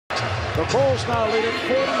The Bulls now lead it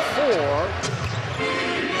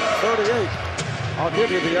 44-38. I'll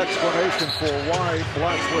give you the explanation for why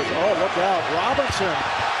Blacks was. Oh, look out. Robinson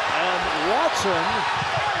and Watson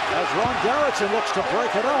as Ron Garrettson looks to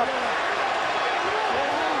break it up.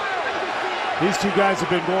 These two guys have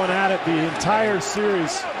been going at it the entire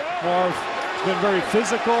series, Marv. It's been very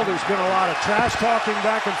physical. There's been a lot of trash talking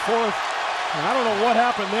back and forth. And I don't know what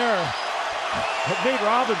happened there. But Nate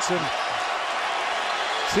Robinson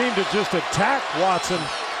seemed to just attack Watson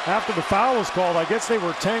after the foul was called. I guess they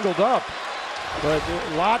were tangled up. But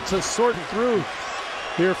lots of sorting through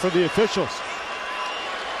here for the officials.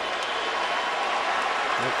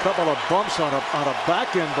 A couple of bumps on a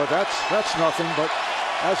back end, but that's nothing. But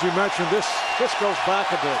as you mentioned, this goes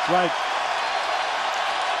back a bit. Right.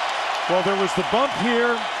 Well, there was the bump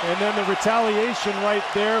here, and then the retaliation right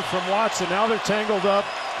there from Watson. Now they're tangled up,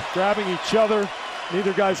 grabbing each other.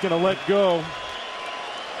 Neither guy's going to let go.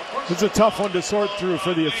 It's a tough one to sort through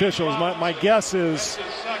for the officials. My guess is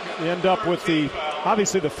they end up with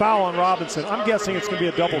obviously the foul on Robinson. I'm guessing it's going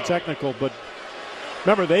to be a double technical, but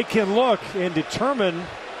remember, they can look and determine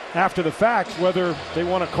after the fact whether they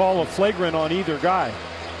want to call a flagrant on either guy.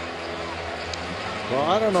 Well,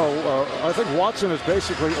 I don't know. I think Watson is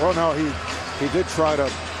basically, well, no, he did try to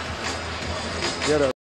get a